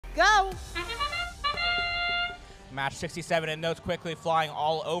go. Match 67 and notes quickly flying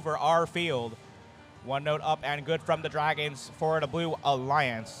all over our field. 1 note up and good from the Dragons for the Blue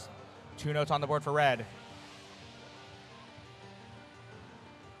Alliance. 2 notes on the board for red.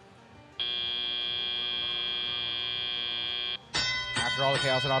 After all the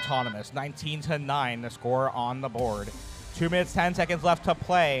chaos and autonomous, 19-9 the score on the board. 2 minutes, 10 seconds left to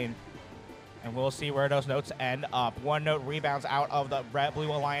play. And we'll see where those notes end up. 1 note rebounds out of the Red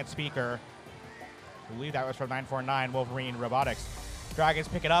Blue Alliance speaker. I believe that was from 949 Wolverine Robotics. Dragons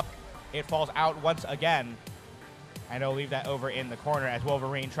pick it up. It falls out once again. And they'll leave that over in the corner as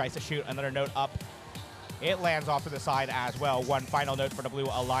Wolverine tries to shoot another note up. It lands off to the side as well. 1 final note for the Blue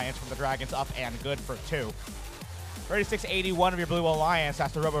Alliance from the Dragons, up and good for 2. 3681 of your Blue Alliance.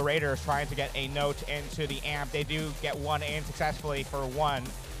 That's the Robo Raiders trying to get a note into the amp. They do get 1 in successfully for 1.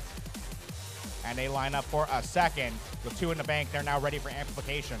 And they line up for a second. With 2 in the bank, they're now ready for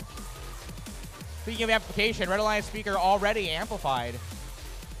amplification. Speaking of amplification, Red Alliance speaker already amplified.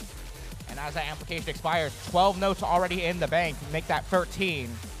 And as that amplification expires, 12 notes already in the bank. Make that 13.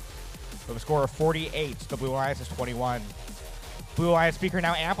 With a score of 48, the Blue Alliance is 21. Blue Alliance speaker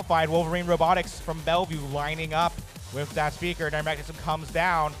now amplified. Wolverine Robotics from Bellevue lining up with that speaker. Their mechanism comes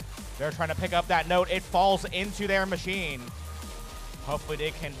down. They're trying to pick up that note. It falls into their machine. Hopefully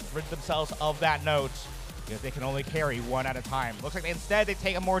they can rid themselves of that note, because they can only carry 1 at a time. Looks like instead they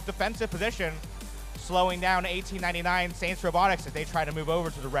take a more defensive position, slowing down 1899 Saints Robotics as they try to move over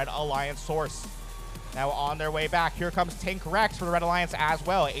to the Red Alliance source. Now on their way back, here comes Tink Rex for the Red Alliance as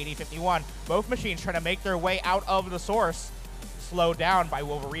well, 8051. Both machines trying to make their way out of the source, slowed down by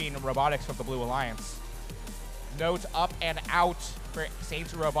Wolverine Robotics from the Blue Alliance. Note up and out for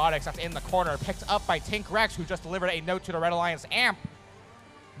Saints Robotics. That's in the corner, picked up by Tink Rex, who just delivered a note to the Red Alliance amp.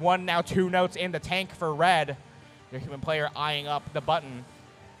 1, now 2 notes in the tank for red. Your human player eyeing up the button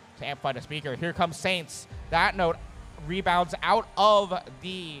to amplify the speaker. Here comes Saints. That note rebounds out of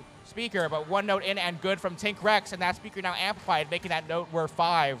the speaker, but 1 note in and good from Tink Rex, and that speaker now amplified, making that note worth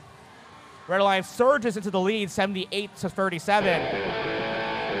 5. Red Alliance surges into the lead, 78-37,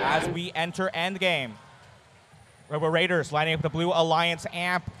 as we enter endgame. Robo Raiders lining up the Blue Alliance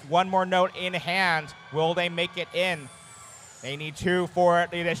amp. 1 more note in hand. Will they make it in? They need 2 for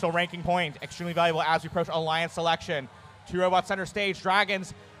the additional ranking point. Extremely valuable as we approach Alliance selection. 2 robots center stage.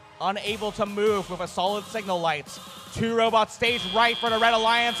 Dragons unable to move with a solid signal light. 2 robots stage right for the Red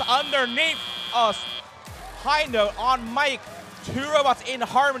Alliance. Underneath a high note on mic. 2 robots in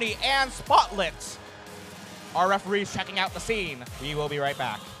harmony and spotlit. Our referees checking out the scene. We will be right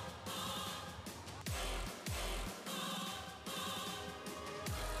back.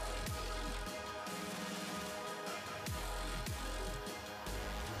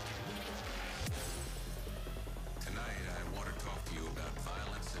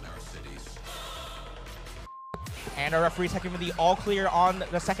 And our referees have given the all clear on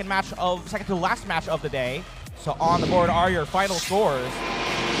the second to last match of the day. So on the board are your final scores.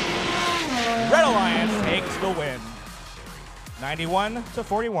 Red Alliance takes the win.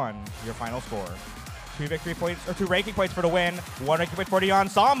 91-41, your final score. 2 victory points, or 2 ranking points for the win, 1 ranking point for the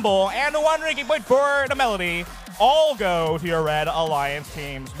ensemble, and 1 ranking point for the melody. All go to your Red Alliance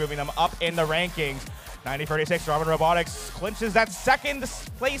teams, moving them up in the rankings. 90-36, Robin Robotics clinches that 2nd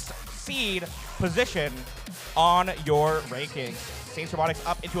place seed position on your rankings. Saints Robotics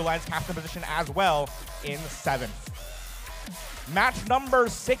up into Alliance captain position as well in 7th. Match number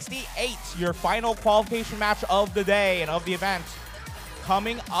 68, your final qualification match of the day and of the event,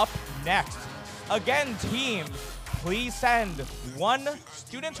 coming up next. Again, teams, please send 1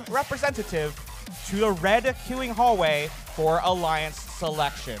 student representative to the red queuing hallway for Alliance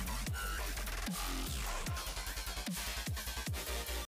selection.